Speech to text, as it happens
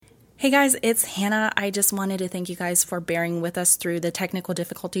Hey guys, it's Hannah. I just wanted to thank you guys for bearing with us through the technical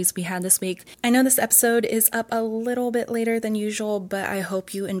difficulties we had this week. I know this episode is up a little bit later than usual, but I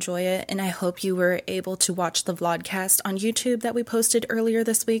hope you enjoy it, and I hope you were able to watch the vlogcast on YouTube that we posted earlier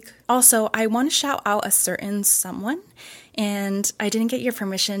this week. Also, I want to shout out a certain someone, and I didn't get your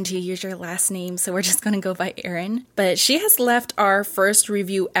permission to use your last name, so we're just going to go by Erin. But she has left our first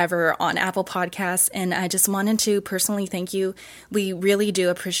review ever on Apple Podcasts, and I just wanted to personally thank you. We really do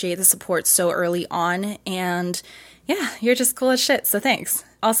appreciate the support so early on, and yeah, you're just cool as shit, so thanks.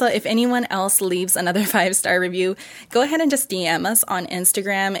 Also, if anyone else leaves another 5-star review, go ahead and just DM us on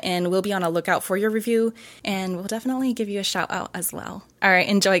Instagram, and we'll be on a lookout for your review, and we'll definitely give you a shout out as well. All right,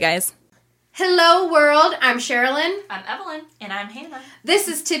 enjoy, guys. Hello world, I'm Sherilyn. I'm Evelyn. And I'm Hannah. This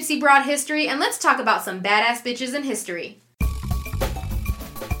is Tipsy Broad History, and let's talk about some badass bitches in history.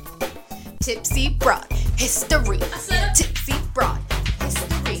 Tipsy Broad History. Tipsy Broad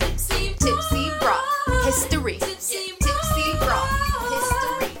History. Tipsy Broad History. Tipsy Broad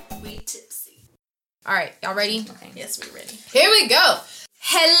History. We tipsy. Alright, y'all ready? Okay. Yes, we're ready. Here we go.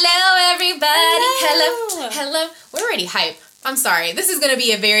 Hello everybody. Hello. We're already hype. I'm sorry. This is going to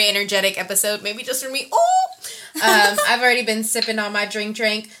be a very energetic episode. Maybe just for me. Oh! I've already been sipping on my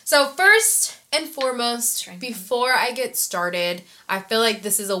drink. So first and foremost, before I get started, I feel like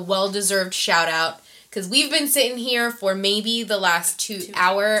this is a well-deserved shout-out. Because we've been sitting here for maybe the last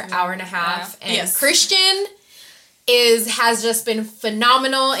hour and a half. And yes. Christian has just been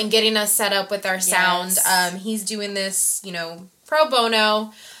phenomenal in getting us set up with our sound. He's doing this, pro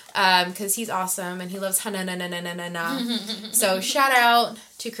bono. Because he's awesome and he loves So shout out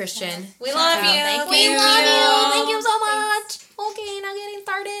to Christian. We love you. Thank you. Thank you so much. Okay, now getting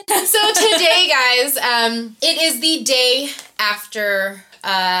started. So today, guys, it is the day after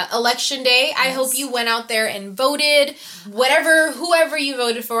Election Day. Yes. I hope you went out there and voted. Whoever you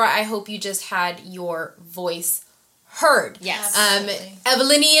voted for, I hope you just had your voice heard. Yes.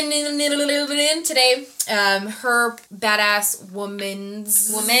 Evelyn today, her badass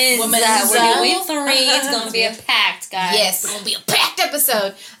woman's we're doing 3. It's going to be a packed, guys. Yes, it's going to be a packed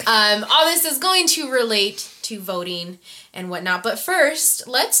episode. All this is going to relate to voting and whatnot. But first,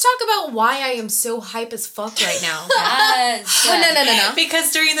 let's talk about why I am so hype as fuck right now. Yes. No.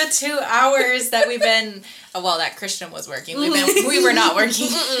 Because during the 2 hours that we've been, that Christian was working, we were not working.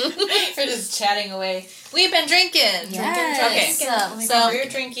 We're just chatting away. We've been drinking. Yes. Okay, so we're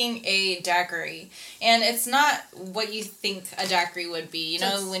drinking a daiquiri. And it's not what you think a daiquiri would be.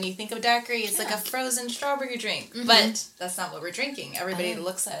 When you think of daiquiri, it's like a frozen strawberry drink. Mm-hmm. But that's not what we're drinking. Everybody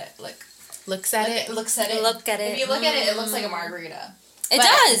looks at it. Looks at it. If you look at it, it looks like a margarita. It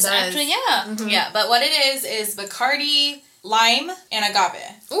does, actually, yeah. Mm-hmm. Yeah, but what it is Bacardi, lime, and agave.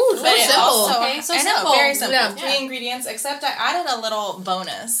 Ooh, so simple. So simple. Very simple. Yeah. 3 ingredients, except I added a little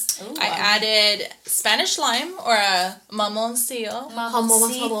bonus. Ooh, I added Spanish lime, or a mamoncillo.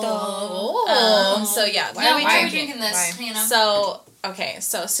 So yeah. Why are we drinking this, Hannah?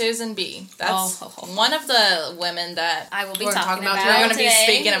 So Susan B. That's one of the women that I will be talking about. We're going to be today.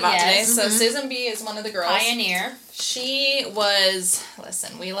 speaking about today. Mm-hmm. So Susan B. is one of the girls. Pioneer. She was,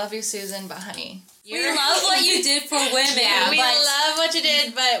 listen, we love you, Susan, but honey. We love what you did for women. Yeah, we love what you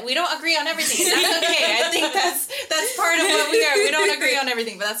did, but we don't agree on everything. That's okay. I think that's part of what we are. We don't agree on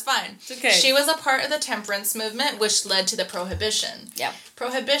everything, but that's fine. It's okay. She was a part of the temperance movement, which led to the Prohibition. Yep.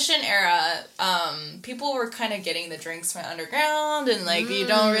 Prohibition era, people were kind of getting the drinks from underground, and you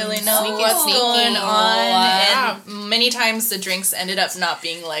don't really know what's going on. Wow. And many times the drinks ended up not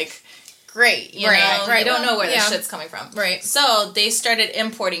being great, you know? Right. You don't know where the shit's coming from. Right. So they started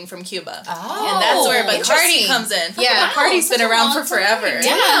importing from Cuba. Oh. And that's where Bacardi comes in. Yeah, Bacardi's been around for forever.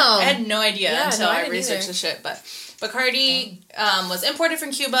 Damn. I had no idea until I didn't researched the shit, but Bacardi was imported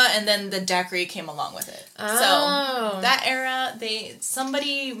from Cuba, and then the daiquiri came along with it. Oh. So that era,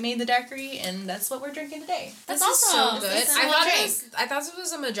 somebody made the daiquiri, and that's what we're drinking today. That's awesome. So good. I thought it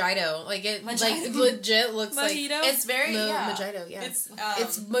was a mojito. It legit looks like it's very mojito. Yeah, it's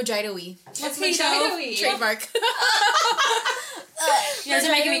mojito-y. It's mojito-y. Trademark. You guys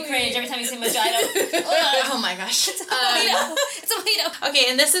are making me cringe every time you say mojito. Oh my gosh. It's a mojito. Okay,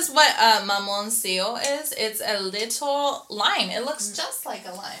 and this is what mamoncillo is. It's a little lime. It looks just like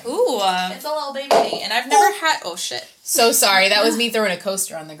a lime. Ooh. It's a little baby. And I've never had... Oh, shit. So sorry. That was me throwing a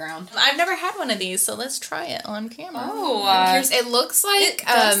coaster on the ground. I've never had one of these, so let's try it on camera. Oh. It looks like... It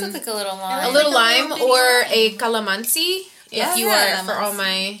does look like a little lime. A little lime or a calamansi. Yeah, if you are for all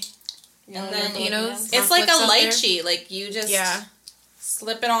my... And then, it's like a lychee. You just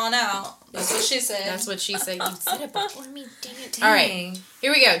slip it on out. That's what she said. That's what she said. You said it before me. Dang it. All right.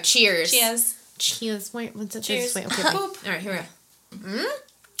 Here we go. Cheers. Cheers. Cheers. Wait, what's it? Cheers. Wait, okay. All right, here we go.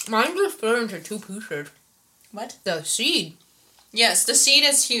 Mine just split into 2 pieces. What? The seed. Yes, the seed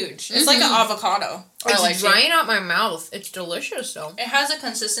is huge. It's like an avocado. Or It's like drying out my mouth. It's delicious, though. it has a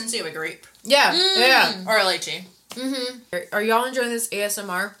consistency of a grape. Yeah, yeah. Or a lychee. Are y'all enjoying this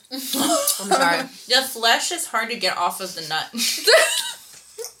ASMR? I'm sorry. The flesh is hard to get off of the nut.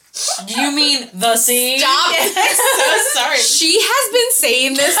 Do you mean the seed? Stop. So sorry. She has been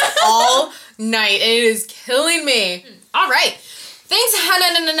saying this all night, and it is killing me. All right. Thanks,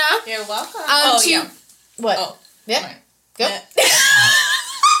 Hannah. You're welcome. What? Oh. Yep. Right. Go.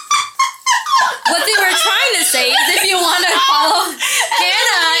 What they were trying to say is if you want to follow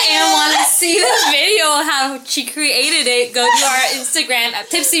Hannah and want to see the video of how she created it, go to our Instagram at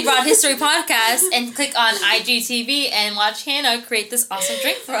Tipsy Broad History Podcast and click on IGTV and watch Hannah create this awesome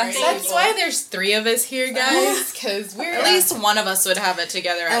drink for us. That's why there's 3 of us here, guys, because we're At least one of us would have it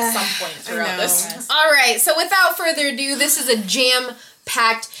together at some point throughout this. All right, so without further ado, this is a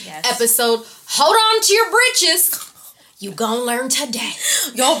jam-packed Yes. episode. Hold on to your britches. You gonna learn today.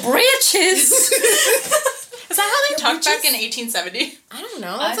 Your britches! Is that how they talked back in 1870? I don't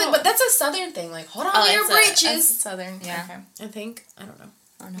know. I don't- But that's a Southern thing. Like, hold on to your britches. Southern. Yeah. Okay. I think. I don't know.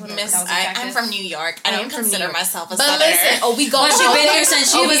 Miss, That was I'm effective. from New York. I I don't am from consider New York. myself a But Southerner. listen, we go. But she's been here since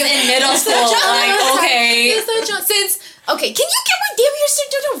she was in middle school. Like, okay. Since okay, can you get my damn ears to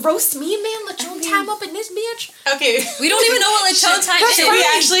roast me, man? Lechon time up in this bitch. Okay. We don't even know what lechon time is. Should we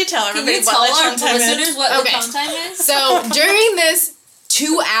actually tell Can everybody you tell what our lechon time listeners is? what Okay. lechon time is? So during this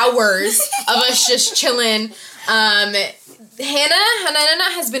 2 hours of us just chilling,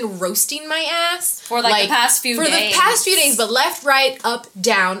 Hannah has been roasting my ass For like the past few days. but left, right, up,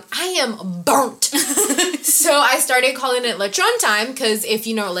 down. I am burnt. So I started calling it lechon time because if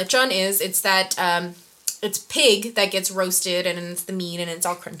you know what lechon is, it's that it's pig that gets roasted and it's the meat and it's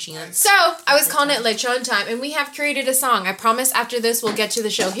all crunchy. So I was calling it lechon time, and we have created a song. I promise after this we'll get to the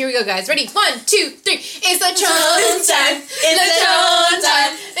show. Here we go, guys. Ready? 1, 2, 3. It's lechon time. It's lechon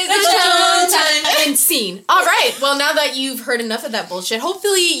time. It's lechon time. And scene. All right. Well, now that you've heard enough of that bullshit,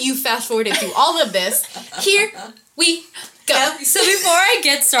 hopefully you fast forwarded through all of this. Here we go. So before I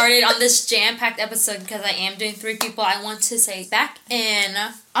get started on this jam-packed episode, because I am doing 3 people, I want to say back in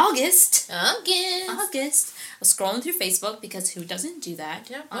August, I was scrolling through Facebook because who doesn't do that?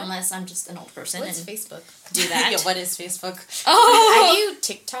 Yeah, unless I'm just an old person What's and Facebook? do that. Yeah, what is Facebook? Oh, Are you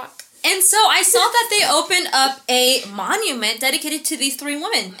TikTok? and so I saw that they opened up a monument dedicated to these 3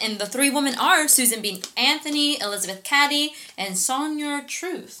 women, and the 3 women are Susan B. Anthony, Elizabeth Cady, and Sonia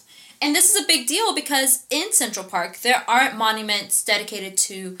Truth. And this is a big deal because in Central Park, there aren't monuments dedicated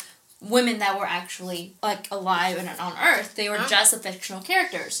to women that were actually like alive and on Earth. They were just the fictional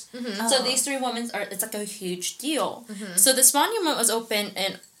characters. So these 3 women it's like a huge deal. So this monument was opened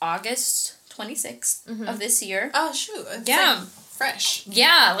in August 26th of this year. Oh, shoot. It's Yeah. like fresh.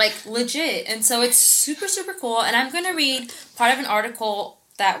 Yeah, like legit. And so it's super, super cool. And I'm going to read part of an article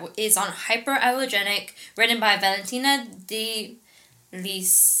that is on hyperallergenic, written by Valentina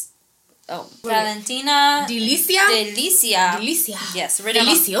Valentina Delicia? Delicia. Delicia. Yes, written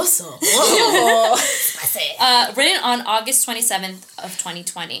Delicioso. Whoa. written on August 27th of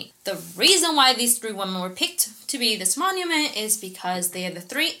 2020. The reason why these 3 women were picked to be this monument is because they are the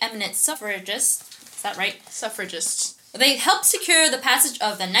 3 eminent suffragists. Is that right? Suffragists. They helped secure the passage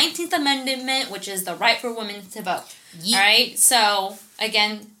of the 19th Amendment, which is the right for women to vote. Yeet. All right? So,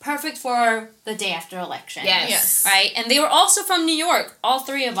 again, perfect for the day after election. Yes. Right? And they were also from New York, all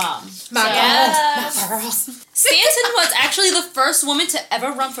 3 of them. My Yes. God. My girls. Stanton was actually the first woman to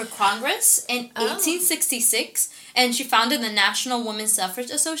ever run for Congress in 1866, and she founded the National Women's Suffrage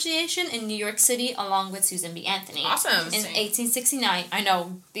Association in New York City along with Susan B. Anthony. Awesome. In 1869. I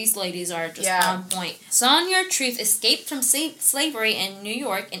know, these ladies are just Yeah. on point. Sonia Truth escaped from slavery in New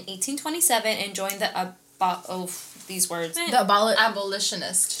York in 1827 and joined the these words. The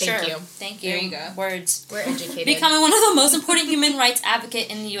Abolitionist. Thank you. Thank you. There you go. Words. We're educated. Becoming one of the most important human rights advocate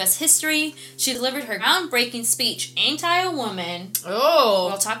in the U.S. history, she delivered her groundbreaking speech, Ain't I a Woman? Oh.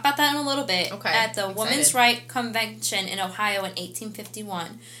 We'll talk about that in a little bit. Okay. At the Excited. Women's Right Convention in Ohio in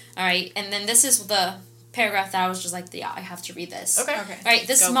 1851. All right, and then this is the paragraph that I was just like, yeah, I have to read this. Okay. Okay. All right,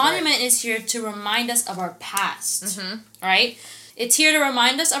 this Go for monument is here to remind us of our past. Mm-hmm. All right? It's here to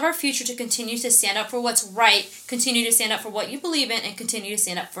remind us of our future, to continue to stand up for what's right, continue to stand up for what you believe in, and continue to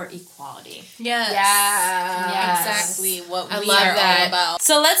stand up for equality. Yes. Yeah. Exactly what I we love are that. all about.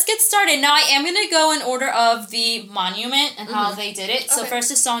 So let's get started. Now I am going to go in order of the monument and how they did it. So Okay. first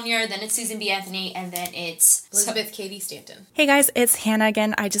is Sonia, then it's Susan B. Anthony, and then it's Elizabeth Cady Stanton. Hey guys, it's Hannah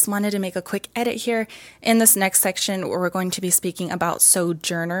again. I just wanted to make a quick edit here in this next section where we're going to be speaking about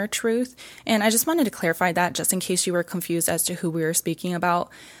Sojourner Truth. And I just wanted to clarify that just in case you were confused as to who we were we're speaking about.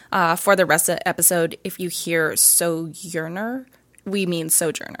 For the rest of the episode, if you hear sojourner, we mean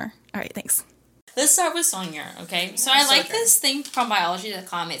sojourner. All right, thanks. Let's start with Sonia, okay? So I like this thing from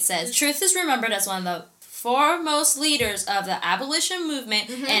biology.com. It says, Truth is remembered as one of the foremost leaders of the abolition movement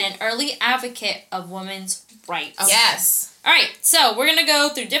and an early advocate of women's rights. Oh. Yes. All right, so we're going to go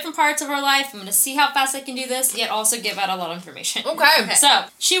through different parts of her life. I'm going to see how fast I can do this, yet also give out a lot of information. Okay. So,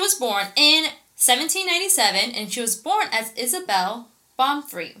 she was born in 1797, and she was born as Isabel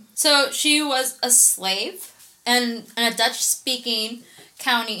Baumfree. So, she was a slave in a Dutch-speaking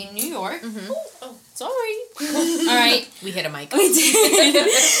county in New York. Oh, sorry. All right. We hit a mic. We did.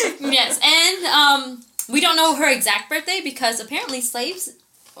 Yes, and we don't know her exact birthday because apparently slaves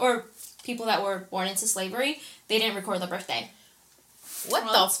or people that were born into slavery, they didn't record the birthday. What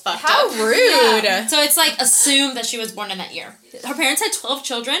Well, the fucked How up. rude. Yeah. So it's like assumed that she was born in that year. Her parents had 12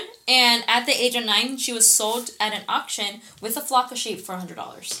 children, and at the age of 9, she was sold at an auction with a flock of sheep for $100.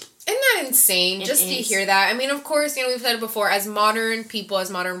 Isn't that insane? It Just to is. hear that. I mean, of course, you know, we've said it before, as modern people, as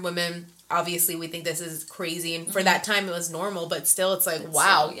modern women, obviously we think this is crazy, and for that time it was normal, but still it's like,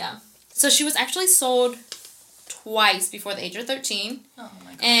 wow. So, yeah. So she was actually sold twice before the age of 13. Oh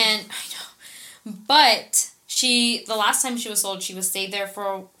my god. And I know, but the last time she was sold, she was stayed there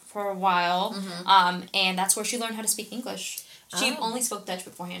for a while, and that's where she learned how to speak English. She only spoke Dutch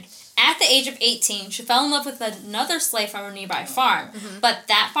beforehand. At the age of 18, she fell in love with another slave from a nearby farm, but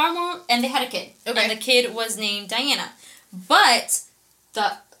that farmer, and they had a kid, Okay. and the kid was named Diana, but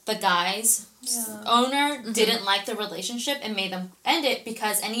the guy's owner didn't like the relationship and made them end it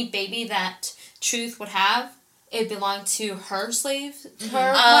because any baby that Truth would have, it belonged to her slave,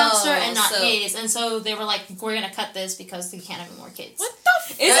 her master, and not his. And so they were like, we're going to cut this because we can't have any more kids. What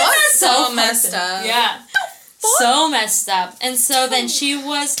the Isn't that so messed up? Yeah. So messed up. And so then she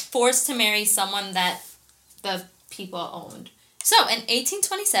was forced to marry someone that the people owned. So in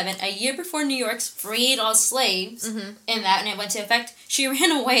 1827, a year before New York's freed all slaves, and it went into effect, she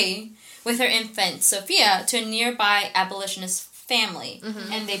ran away with her infant, Sophia, to a nearby abolitionist family.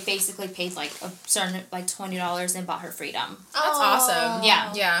 And they basically paid like a certain, like $20 and bought her freedom. That's awesome.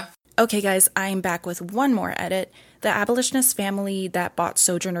 Yeah. Yeah. Okay, guys, I'm back with one more edit. The abolitionist family that bought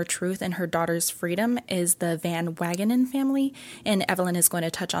Sojourner Truth and her daughter's freedom is the Van Wagenen family, and Evelyn is going to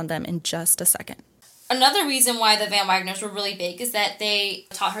touch on them in just a second. Another reason why the Van Wageners were really big is that they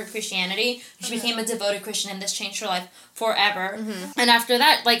taught her Christianity. She became a devoted Christian, and this changed her life forever. And after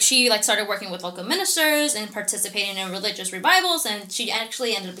that, she started working with local ministers and participating in religious revivals, and she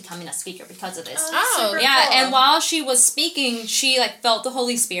actually ended up becoming a speaker because of this. Oh, Yeah, cool. and while she was speaking, she felt the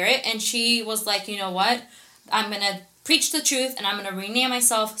Holy Spirit, and she was like, you know what? I'm gonna preach the truth, and I'm gonna rename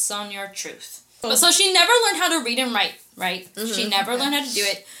myself Sonia Truth. So she never learned how to read and write, right? She never learned how to do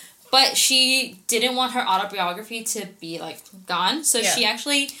it. But she didn't want her autobiography to be, gone. So she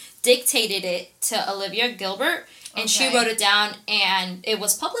actually dictated it to Olivia Gilbert. And she wrote it down, and it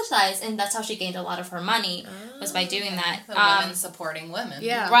was publicized. And that's how she gained a lot of her money, was by doing that. Women supporting women.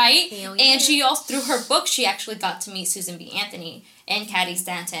 Yeah. Right? Hell And yeah. she also, through her book, she actually got to meet Susan B. Anthony and Cady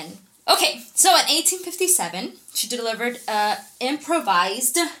Stanton. Okay, so in 1857, she delivered an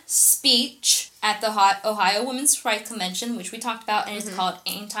improvised speech at the Ohio Women's Rights Convention, which we talked about, and it's called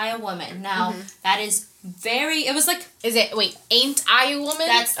Ain't I a Woman? Now, that is Is it, wait, ain't I a woman?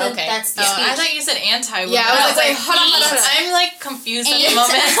 that's the speech. I thought you said anti-woman. Yeah, I was like, hold on. I'm confused at the Ain't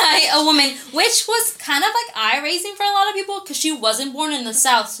moment. I a woman? Which was kind of eye-raising for a lot of people because she wasn't born in the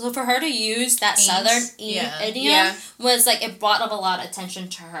South. So for her to use that Southern idiom was it brought up a lot of attention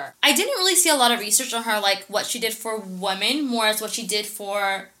to her. I didn't really see a lot of research on her, what she did for women, more as what she did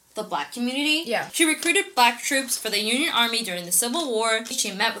for the black community. Yeah. She recruited black troops for the Union Army during the Civil War. She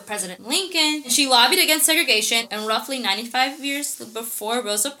met with President Lincoln. She lobbied against segregation, and roughly 95 years before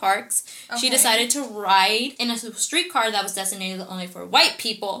Rosa Parks, she decided to ride in a streetcar that was designated only for white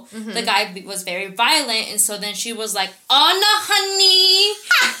people. The guy was very violent, and so then she was like, "Oh no, honey!"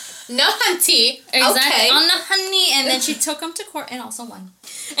 No, hunty. Exactly. Okay. On the honey. And then she took him to court and also won.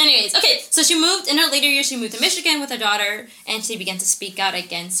 Anyways, okay. So she moved, in her later years, she moved to Michigan with her daughter, and she began to speak out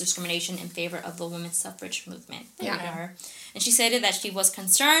against discrimination in favor of the women's suffrage movement. Yeah. Her. And she stated that she was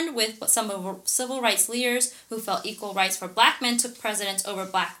concerned with what some of her civil rights leaders who felt equal rights for black men took precedence over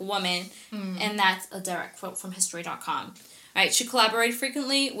black women. And that's a direct quote from History.com. Right, she collaborated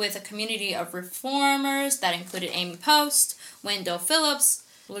frequently with a community of reformers that included Amy Post, Wendell Phillips,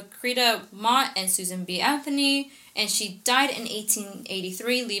 Lucretia Mott and Susan B. Anthony, and she died in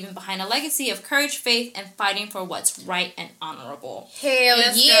 1883, leaving behind a legacy of courage, faith, and fighting for what's right and honorable. Hell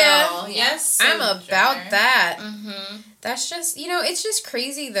Yes, yeah. girl. Yes, I'm soldier. about that. Mm-hmm. That's just, it's just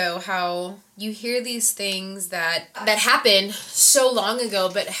crazy though how you hear these things that happened so long ago,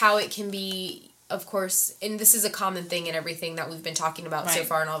 but how it can be, of course, and this is a common thing in everything that we've been talking about so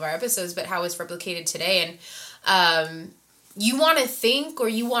far in all of our episodes, but how it's replicated today. And you want to think or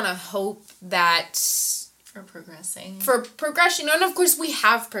you want to hope that For progressing. for progression, and of course we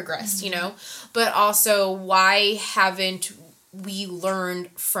have progressed, but also why haven't we learned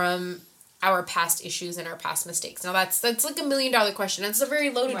from our past issues and our past mistakes? Now that's like $1 million question. It's a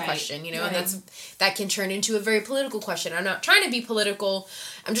very loaded question, and that can turn into a very political question. I'm not trying to be political.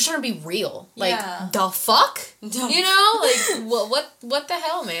 I'm just trying to be real. Like, the fuck? What the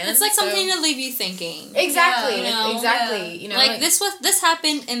hell, man? It's like something to leave you thinking. Exactly. Yeah, Exactly. Like this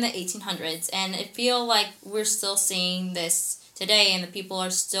happened in the 1800s, and I feel like we're still seeing this today, and the people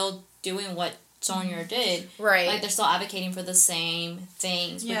are still doing what Sonia did. Right. Like, they're still advocating for the same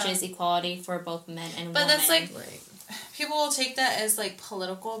things, which is equality for both men and women. But that's like, people will take that as like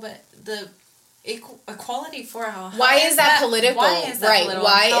political, but the equality for how... Why is that political? Why is that political?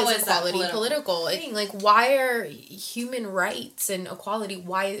 Why How is equality political? Like, why are human rights and equality,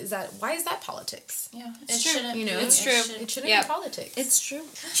 why is that politics? Yeah, It's true. Shouldn't, It's true. It shouldn't be politics. It's true.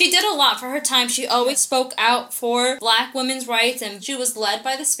 She did a lot for her time. She always spoke out for Black women's rights, and she was led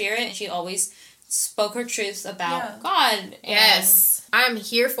by the Spirit, and she always spoke her truths about God. Yes. I'm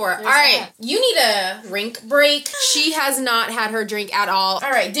here for it. All right. You need a drink break. She has not had her drink at all.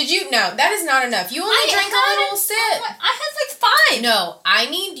 All right. Did you? No, that is not enough. You only drank a little sip. I had like 5. No, I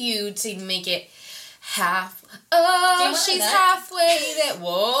need you to make it half. Oh, she's halfway there.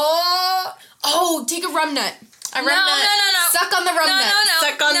 Whoa. Oh, take a rum nut. No. Suck on the rum nut.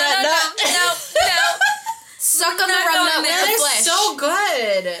 Suck on that nut. No. Suck on the rum nut with That the is flesh. so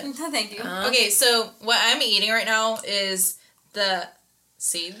good. No, thank you. Okay, so what I'm eating right now is the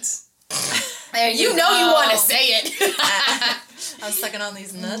seeds. You know you want to say it. I was sucking on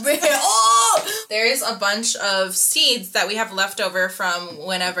these nuts. Oh! There's a bunch of seeds that we have left over from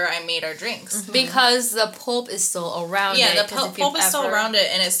whenever I made our drinks. Because the pulp is still around it. Yeah, the pulp is still around it,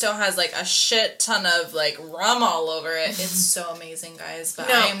 and it still has like a shit ton of like rum all over it. It's so amazing, guys.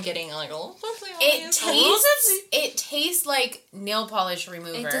 But I am getting like a little tipsy. It tastes like nail polish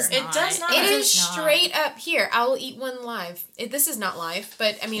remover. It does It does not. It is not. straight up here. I will eat one live. This is not live,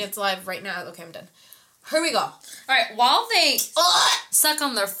 but I mean it's live right now. Okay, I'm done. Here we go. Alright, while they suck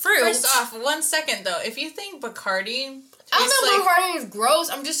on their fruit. First off, 1 second though, if you think Bacardi I don't tastes know like... Bacardi is gross.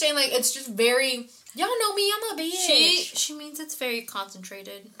 I'm just saying like it's just very. Y'all know me. I'm a bitch. She means it's very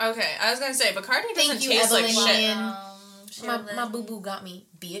concentrated. Okay, I was gonna say Bacardi doesn't Thank you, taste like Evelyn. shit. My boo boo got me,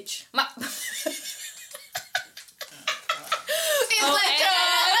 bitch.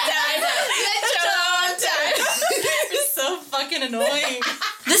 You're so fucking annoying.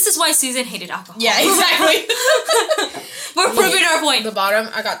 This is why Susan hated alcohol. Yeah, exactly. We're proving our point. The bottom,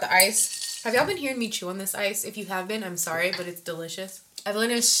 I got the ice. Have y'all been hearing me chew on this ice? If you have been, I'm sorry, but it's delicious.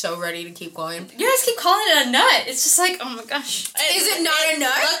 Evelyn is so ready to keep going. You guys keep calling it a nut. It's just like, oh my gosh. Is it not a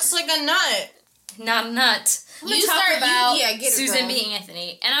nut? Looks like a nut. Not a nut. You You start- talk about you- yeah, get it, Susan girl. B.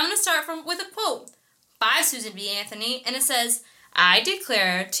 Anthony. And I'm going to start with a quote by Susan B. Anthony. And it says, I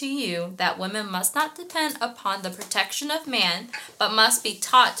declare to you that women must not depend upon the protection of man, but must be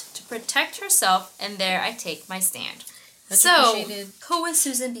taught to protect herself, and there I take my stand. So, who is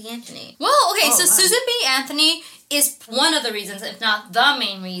Susan B. Anthony? Well, okay, so Susan B. Anthony is one of the reasons, if not the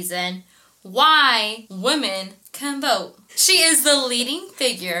main reason, why women can vote. She is the leading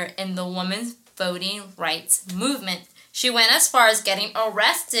figure in the women's voting rights movement. She went as far as getting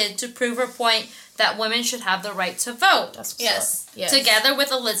arrested to prove her point that women should have the right to vote. Yes. Together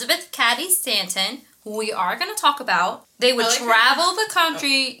with Elizabeth Cady Stanton, who we are going to talk about, they would travel the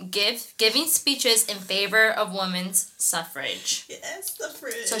country giving speeches in favor of women's suffrage. Yes, the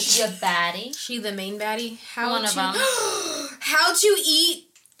fridge. So she's a baddie. She the main baddie. One of them. How to eat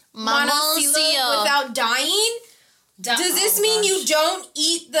monoxilla without dying? Does this mean you don't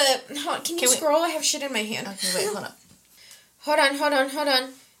eat the... Can you scroll? I have shit in my hand. Okay, wait, hold up. Hold on.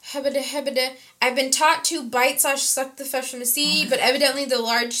 Hebida. I've been taught to bite/suck the flesh from the seed, but evidently the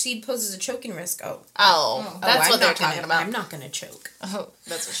large seed poses a choking risk. That's what they're talking about. I'm not gonna choke. Oh,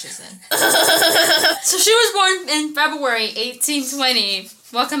 that's what she said. So she was born in February 1820.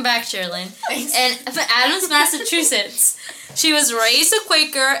 Welcome back, Sherilyn. In Adams, Massachusetts. She was raised a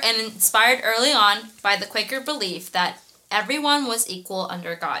Quaker and inspired early on by the Quaker belief that everyone was equal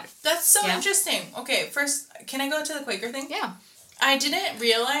under God. That's so interesting. Okay, first, can I go to the Quaker thing? Yeah. I didn't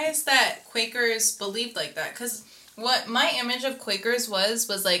realize that Quakers believed like that, because what my image of Quakers was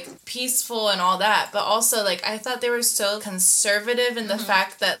like peaceful and all that, but also like I thought they were so conservative in the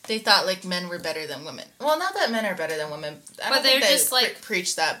fact that they thought like men were better than women. Well, not that men are better than women. I don't think they just like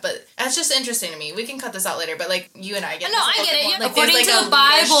preach that, but that's just interesting to me. We can cut this out later, but like you and I get. No, I get it. Like, according like to the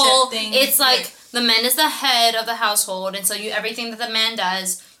Bible, it's like the man is the head of the household, and so everything that the man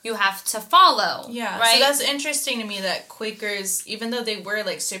does, you have to follow. Yeah, right. So that's interesting to me that Quakers, even though they were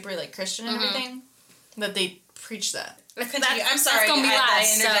like super like Christian and everything, that they preach that. I'm sorry, I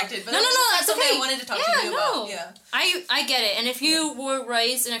interjected. But no, that's something okay. I wanted to talk to you about. Yeah, I get it. And if you were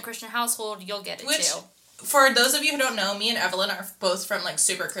raised in a Christian household, you'll get it too. For those of you who don't know, me and Evelyn are both from like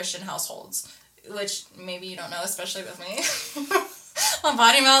super Christian households, which maybe you don't know, especially with me. On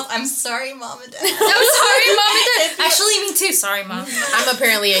Potty Mouth, I'm sorry, Mom and Dad. I'm sorry, Mom and Dad. Actually, me too. Sorry, Mom. I'm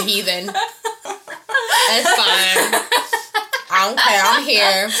apparently a heathen. That's fine. I don't care. I'm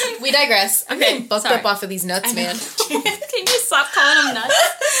here. We digress. I'm getting bucked up off of these nuts, man. Can you stop calling them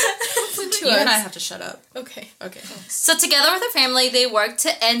nuts? You and I have to shut up. Okay. So together with her family, they worked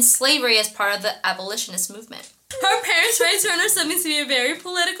to end slavery as part of the abolitionist movement. Her parents raised her and her siblings to be a very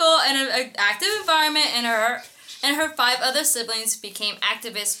political and an active environment, and her 5 other siblings became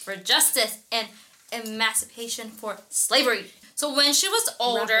activists for justice and emancipation for slavery. So when she was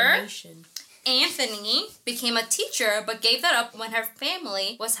older, Anthony became a teacher, but gave that up when her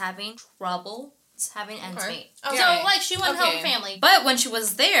family was having trouble having ends meet. Okay. So, like, she went to help her family. But when she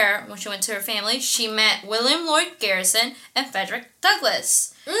was there, when she went to her family, she met William Lloyd Garrison and Frederick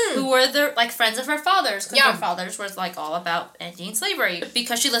Douglass, who were friends of her father's, because her father's was, like, all about ending slavery.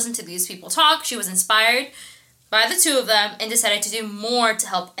 Because she listened to these people talk, she was inspired by the 2 of them and decided to do more to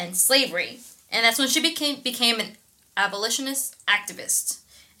help end slavery. And that's when she became an abolitionist activist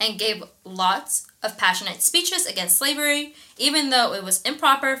and gave lots of passionate speeches against slavery, even though it was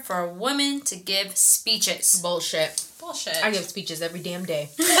improper for a woman to give speeches. Bullshit. I give speeches every damn day.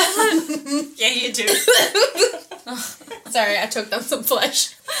 Yeah, you do. Sorry, I choked on some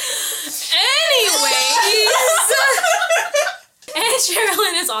flesh. Anyways, and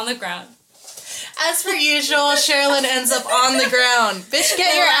Sherilyn is on the ground. As per usual, Sherilyn ends up on the ground. Bitch,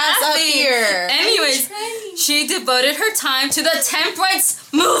 get your ass up here. Anyways, she devoted her time to the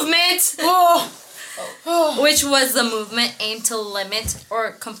temperance movement. Which was the movement aimed to limit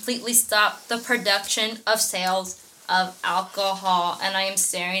or completely stop the production of sales of alcohol. And I am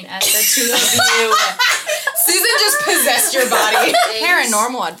staring at the 2 of you. Susan just possessed your body.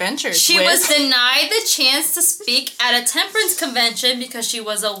 Paranormal adventures. She was denied the chance to speak at a temperance convention because she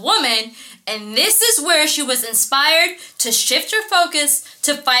was a woman. And this is where she was inspired to shift her focus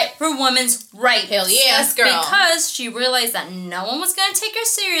to fight for women's rights. Hell yes, girl. Because she realized that no one was going to take her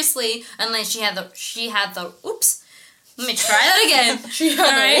seriously unless she had the oops. Let me try that again.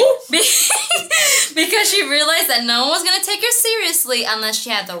 Because she realized that no one was going to take her seriously unless she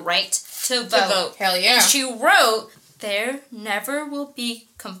had the right to vote. Hell yeah. And she wrote, "There never will be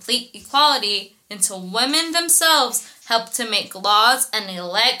complete equality until women themselves help to make laws and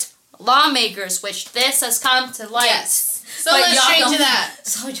elect lawmakers," which this has come to light. Yes. So let's drink to that.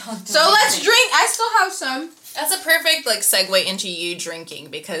 So let's drink. I still have some. That's a perfect segue into you drinking,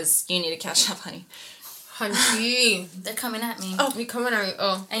 because you need to catch up, honey. Honey. They're coming at me. Oh, we coming at me.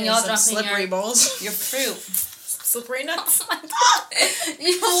 Oh. And y'all dropping slippery balls. Your fruit. Slippery nuts. Oh my God.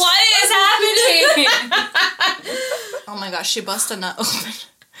 What is happening? Oh my gosh, she busted a nut open.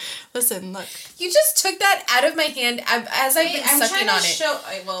 Listen, look. You just took that out of my hand as I've been sucking on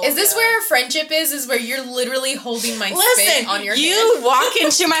it. Is this where friendship is? Is where you're literally holding my spit on your hand? You walk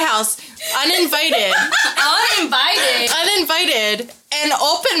into my house uninvited. Uninvited. And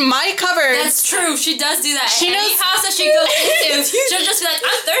open my cupboard. That's true. She does do that. She Any knows house that she goes into, she'll just be like,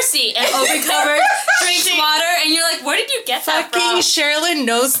 "I'm thirsty," and open cupboard, drinks water, and you're like, "Where did you get that from?" Fucking Sherilyn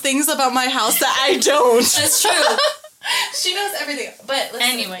knows things about my house that I don't. That's true. She knows everything. But listen,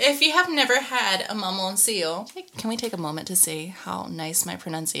 anyway, if you have never had a mamoncillo, can we take a moment to say how nice my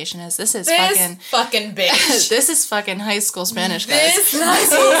pronunciation is? This fucking bitch. This is fucking high school Spanish, guys. This high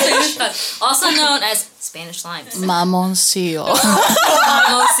school Spanish, also known as Spanish limes. Mamoncillo.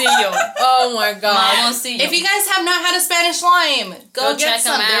 Mamoncillo. Oh my God. Mamoncillo. If you guys have not had a Spanish lime, go get check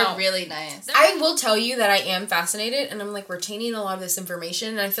some. them out. They're really nice. I will tell you that I am fascinated, and I'm retaining a lot of this information,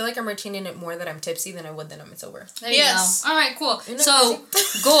 and I feel like I'm retaining it more that I'm tipsy than I would that I'm sober. There you go. All right, cool. So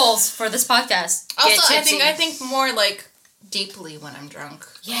goals for this podcast. Also, I think more deeply when I'm drunk.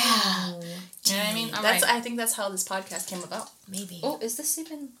 Yeah. You know what I mean? All That's. right. I think that's how this podcast came about. Maybe. Oh, is this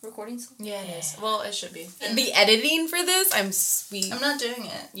even recording? Yeah, it is. Well, it should be. The editing for this, I'm sweet. I'm not doing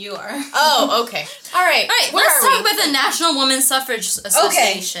it. You are. Oh, okay. All right. All right, Where let's are talk we? about the National Women's Suffrage Okay,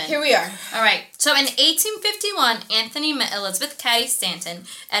 Association. here we are. All right. So in 1851, Anthony met Elizabeth Cady Stanton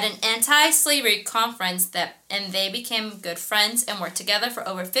at an anti-slavery conference and they became good friends and worked together for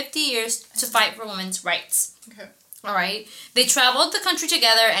over 50 years to fight for women's rights. Okay. All right. They traveled the country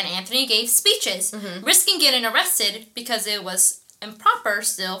together and Anthony gave speeches, risking getting arrested because it was improper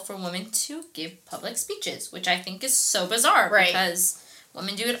still for women to give public speeches, which I think is so bizarre because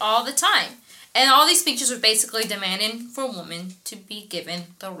women do it all the time. And all these speeches were basically demanding for women to be given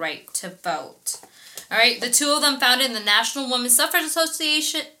the right to vote. All right, the two of them founded the National Women's Suffrage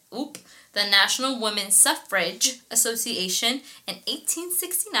Association. The National Women's Suffrage Association in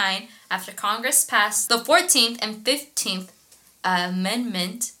 1869 after Congress passed the 14th and 15th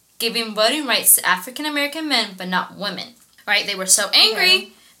Amendment, giving voting rights to African American men but not women. All right, they were so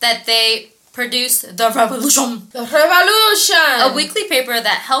angry that they produced the Revolution. The Revolution! A weekly paper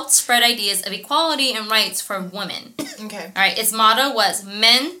that helped spread ideas of equality and rights for women. Okay. All right, its motto was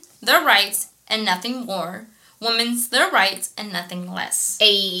men, their rights, and nothing more. Women's, their rights, and nothing less.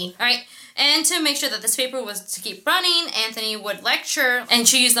 Ay. All right, and to make sure that this paper was to keep running, Anthony would lecture, and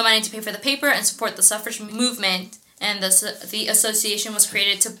she used the money to pay for the paper and support the suffrage movement. And the association was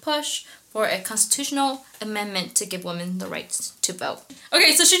created to push for a constitutional amendment to give women the rights to vote.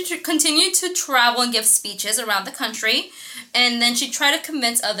 Okay, so she continued to travel and give speeches around the country, and then she tried to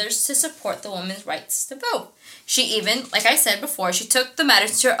convince others to support the women's rights to vote. She even, like I said before, she took the matter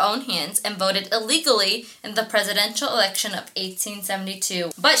into her own hands and voted illegally in the presidential election of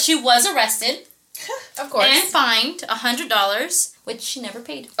 1872. But she was arrested. Of course. And fined $100, which she never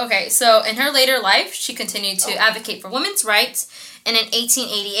paid. Okay, so in her later life, she continued to advocate for women's rights. And in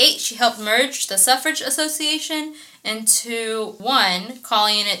 1888, she helped merge the Suffrage Association into one,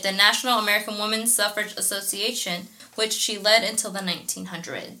 calling it the National American Women's Suffrage Association, which she led until the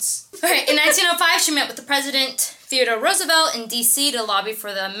 1900s. Okay, in 1905, she met with the President Theodore Roosevelt in D.C. to lobby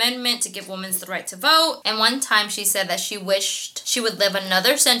for the amendment to give women the right to vote. And one time she said that she wished she would live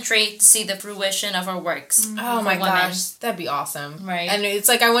another century to see the fruition of her works. Oh my women. gosh, that'd be awesome. Right. And it's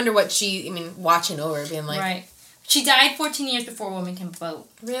like, I wonder what watching over, being like, Right. She died 14 years before women can vote.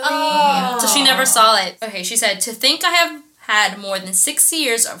 really? Yeah. So she never saw it. Okay, she said, to think I have had more than 60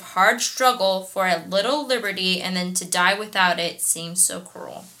 years of hard struggle for a little liberty and then to die without it seems so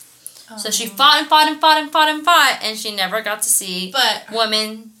cruel. So she fought and fought and fought and fought and fought, and she never got to see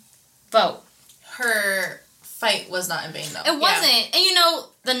women vote. Her fight was not in vain, though. It wasn't. And you know,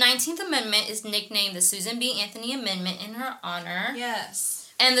 the 19th Amendment is nicknamed the Susan B. Anthony Amendment in her honor. Yes.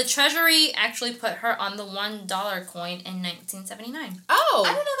 And the Treasury actually put her on the $1 coin in 1979. Oh. I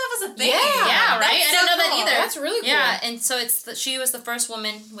didn't know that was a thing. Yeah, Yeah, right? That's I didn't know that cool. either. That's really cool. Yeah, and so she was the first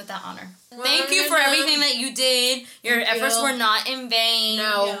woman with that honor. Well, Thank you for everything that you did. Your efforts were not in vain.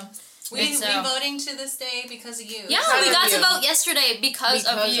 No. Yeah. We And so- voting to this day because of you. Yeah, Because we got of to you. vote yesterday because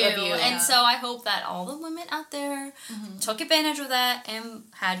of you. Yeah. And so I hope that all the women out there took advantage of that and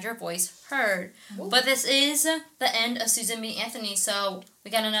had your voice heard. But this is the end of Susan B. Anthony, so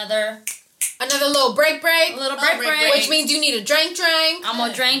we got another little break. little break. Which means you need a drink. I'm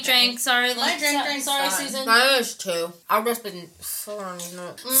gonna drink. Sorry, My drink's sorry, fine. Susan. Mine is too. I've just been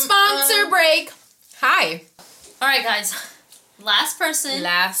sponsor break. Hi. All right, guys. Last person.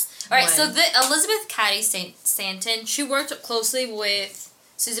 All right, so Elizabeth Cady Stanton, she worked closely with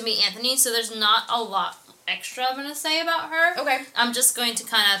Susan B. Anthony, so there's not a lot extra I'm going to say about her. Okay. I'm just going to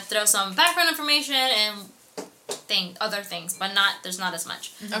kind of throw some background information and other things, but there's not as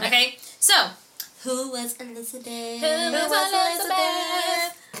much. Okay? So, who was Elizabeth?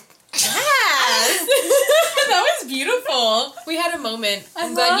 Yes. That was beautiful. We had a moment.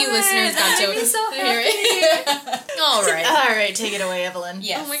 I'm glad you listeners got to I'm so hear it. All right. All right, take it away, Evelyn.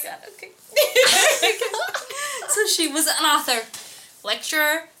 Yes. Oh my god, okay. So she was an author,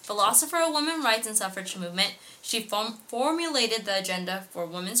 lecturer, philosopher of women's rights and suffrage movement. She formulated the agenda for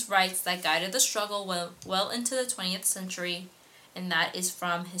women's rights that guided the struggle well into the 20th century, and that is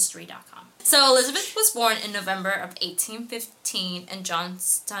from history.com. So Elizabeth was born in November of 1815 in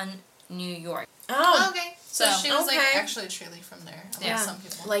Johnston, New York. Oh. Okay. So she was like okay. actually truly from there. Yeah. Like some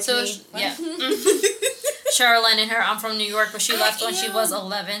people. Like So me. yeah. Sherilyn and her, I'm from New York, but she left when she was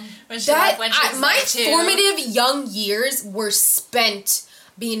 11. When she left when she was my like 2. formative young years were spent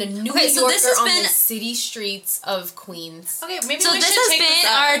being a New Okay, so Yorker this has on been- the city streets of Queens. Okay, maybe So we this should has take been this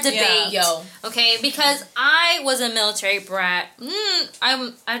up. our debate. Yo. Okay, because I was a military brat.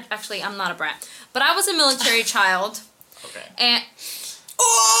 I'm not a brat, but I was a military child. Okay. And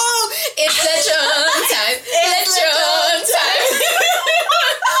Oh, it's the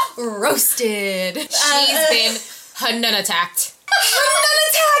time. Roasted. She's been Hanan attacked.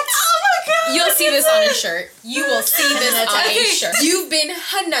 Oh my god! You'll see this on a shirt. You will see this on a attacked. shirt. You've been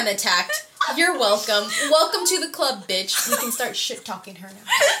Hanan attacked. You're welcome. Welcome to the club, bitch. We can start shit talking her now.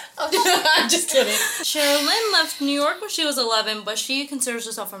 I'm just kidding. Sherilyn left New York when she was 11, but she considers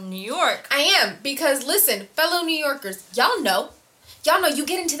herself from New York. I am, because listen, fellow New Yorkers, y'all know you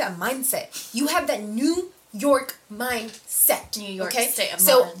get into that mindset. You have that New York mindset. New York okay? state of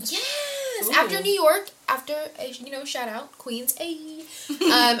so, mind. yes, Ooh. after New York, shout out, Queens,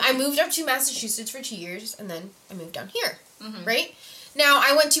 I moved up to Massachusetts for 2 years, and then I moved down here, right? Now,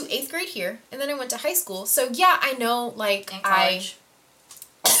 I went to 8th grade here, and then I went to high school. So, yeah, I know, like, In college.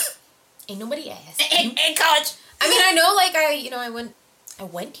 ain't nobody asked. In college. I mean, I know, like, I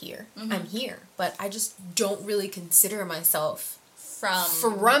went here. I'm here. But I just don't really consider myself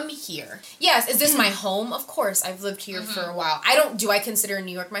from here. Yes, is this my home? Of course, I've lived here for a while. Do I consider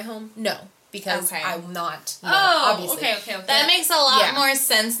New York my home? No. Because Okay. I'm not, Oh, obviously. okay. That makes a lot Yeah. more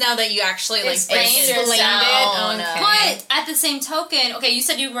sense now that you actually like Explained break it yourself. down. Okay. But at the same token, okay, you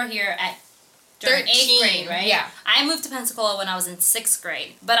said you were here at during 8th 13, grade, right? yeah. I moved to Pensacola when I was in 6th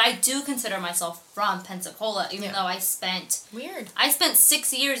grade, but I do consider myself from Pensacola, even though I spent Weird.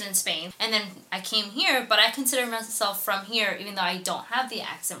 6 years in Spain, and then I came here, but I consider myself from here, even though I don't have the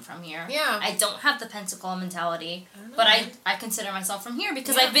accent from here. Yeah. I don't have the Pensacola mentality, I don't know. but I consider myself from here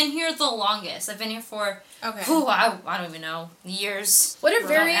because I've been here the longest. I've been here for, Okay. I don't even know, years. What a thrown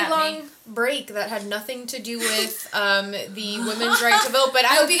very at long me. break that had nothing to do with the women's right to vote. But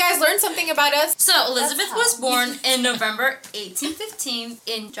I hope you guys learned something about us. So, Elizabeth was born in November 1815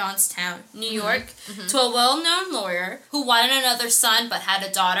 in Johnstown, New York, to a well-known lawyer who wanted another son but had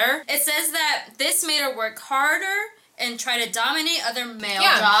a daughter. It says that this made her work harder and try to dominate other male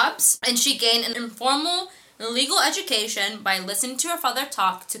jobs, and she gained an informal legal education by listening to her father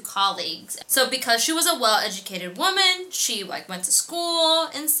talk to colleagues. So because she was a well-educated woman, she went to school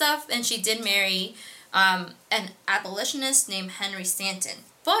and stuff, and she did marry an abolitionist named Henry Stanton.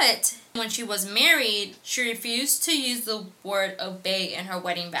 But when she was married, she refused to use the word obey in her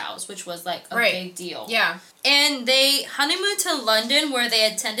wedding vows, which was a big deal. Yeah. And they honeymooned to London, where they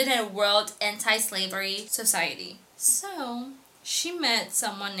attended a World Anti-Slavery Society. So she met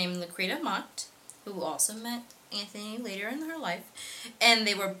someone named Lucretia Mott, who also met Anthony later in her life, and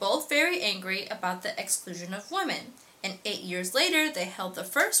they were both very angry about the exclusion of women. And 8 years later, they held the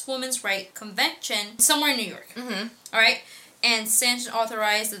first women's right convention somewhere in New York. All right? And Stanton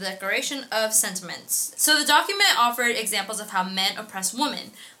authorized the Declaration of Sentiments. So the document offered examples of how men oppress women.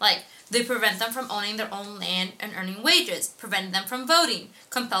 Like, they prevent them from owning their own land and earning wages, prevented them from voting,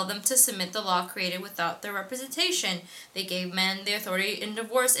 compelled them to submit the law created without their representation. They gave men the authority in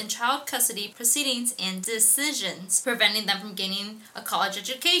divorce and child custody proceedings and decisions, preventing them from gaining a college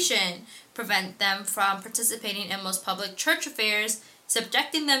education, prevent them from participating in most public church affairs,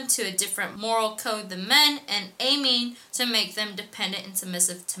 subjecting them to a different moral code than men, and aiming to make them dependent and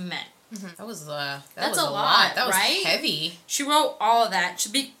submissive to men. That was That's a lot, That was right? heavy. She wrote all of that.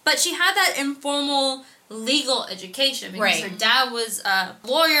 But she had that informal legal education because her dad was a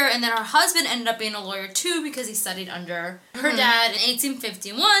lawyer, and then her husband ended up being a lawyer too because he studied under her dad. In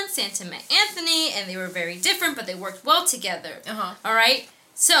 1851, Stanton met Anthony, and they were very different, but they worked well together. All right?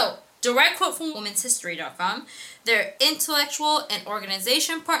 So, direct quote from womenshistory.com. Their intellectual and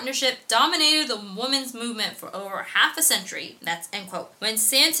organization partnership dominated the women's movement for over half a century. That's end quote. When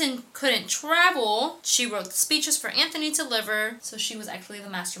Stanton couldn't travel, she wrote speeches for Anthony to deliver. So she was actually the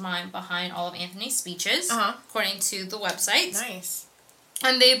mastermind behind all of Anthony's speeches, according to the website. Nice.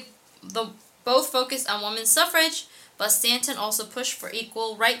 And they both focused on women's suffrage, but Stanton also pushed for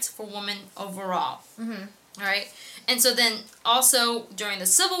equal rights for women overall. All right. And so then also during the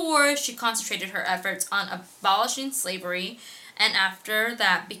Civil War, she concentrated her efforts on abolishing slavery, and after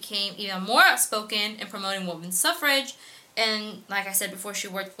that became even more outspoken in promoting women's suffrage. And like I said before, she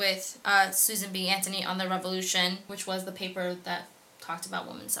worked with Susan B. Anthony on the Revolution, which was the paper that talked about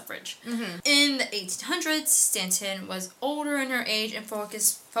women's suffrage. In the 1800s, Stanton was older in her age and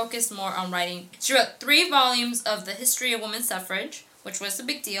focused more on writing. She wrote 3 volumes of the history of women's suffrage, which was a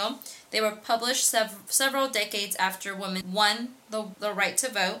big deal. They were published several decades after women won the right to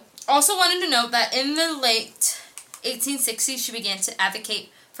vote. Also wanted to note that in the late 1860s, she began to advocate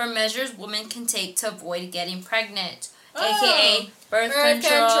for measures women can take to avoid getting pregnant, aka birth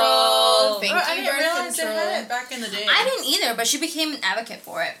control. Thank I you, didn't birth realize they control. had it back in the day. I didn't either, but she became an advocate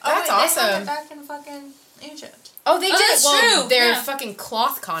for it. That's They had awesome. it back in fucking Egypt. Oh, they did. that's Well, true. they're Yeah. fucking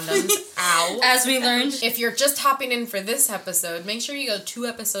cloth condoms. Ow. As we learned. If you're just hopping in for this episode, make sure you go 2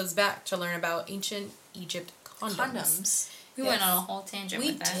 episodes back to learn about ancient Egypt condoms. We went on a whole tangent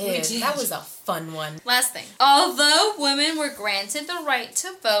We with that. did. That was a fun one. Last thing. Although women were granted the right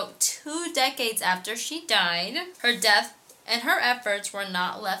to vote 2 decades after she died, her death and her efforts were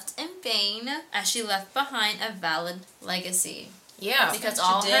not left in vain, as she left behind a valid legacy. Yeah. Because She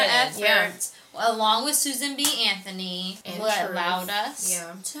all did, her yeah. efforts, along with Susan B. Anthony, And what Truth. allowed us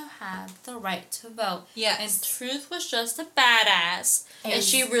Yeah. to have the right to vote. Yes. And Truth was just a badass. And And-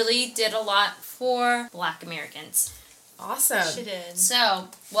 she really did a lot for Black Americans. Awesome. She did. So,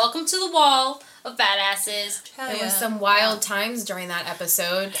 welcome to the wall of badasses. Hell There yeah. was some wild times during that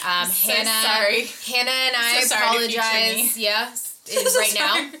episode. so Hannah, sorry. Hannah and I So sorry to feature apologize. Right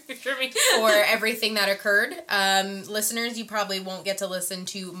now for everything that occurred. Listeners, you probably won't get to listen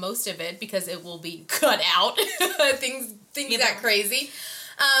to most of it because it will be cut out. things got crazy.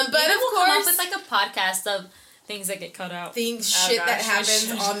 But Maybe of we'll course, come up with like a podcast of things that get cut out. shit that gosh, we happens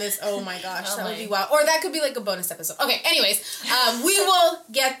should. on this. Oh my gosh, Oh that would my. be wild. Or that could be like a bonus episode. Okay, anyways, we will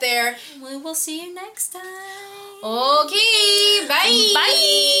get there. We will see you next time. Okay, bye.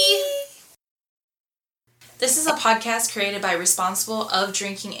 Bye. This is a podcast created by responsible of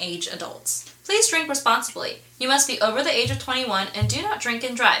drinking age adults. Please drink responsibly. You must be over the age of 21 and do not drink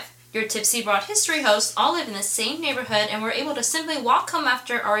and drive. Your Tipsy Broad History hosts all live in the same neighborhood and were able to simply walk home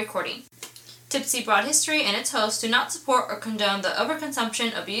after our recording. Tipsy Broad History and its hosts do not support or condone the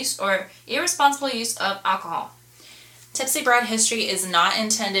overconsumption, abuse, or irresponsible use of alcohol. Tipsy Broad History is not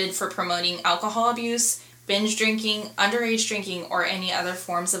intended for promoting alcohol abuse, binge drinking, underage drinking, or any other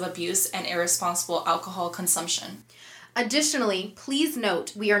forms of abuse and irresponsible alcohol consumption. Additionally, please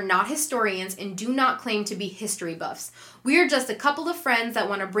note we are not historians and do not claim to be history buffs. We are just a couple of friends that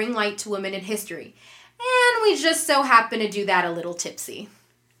want to bring light to women in history. And we just so happen to do that a little tipsy.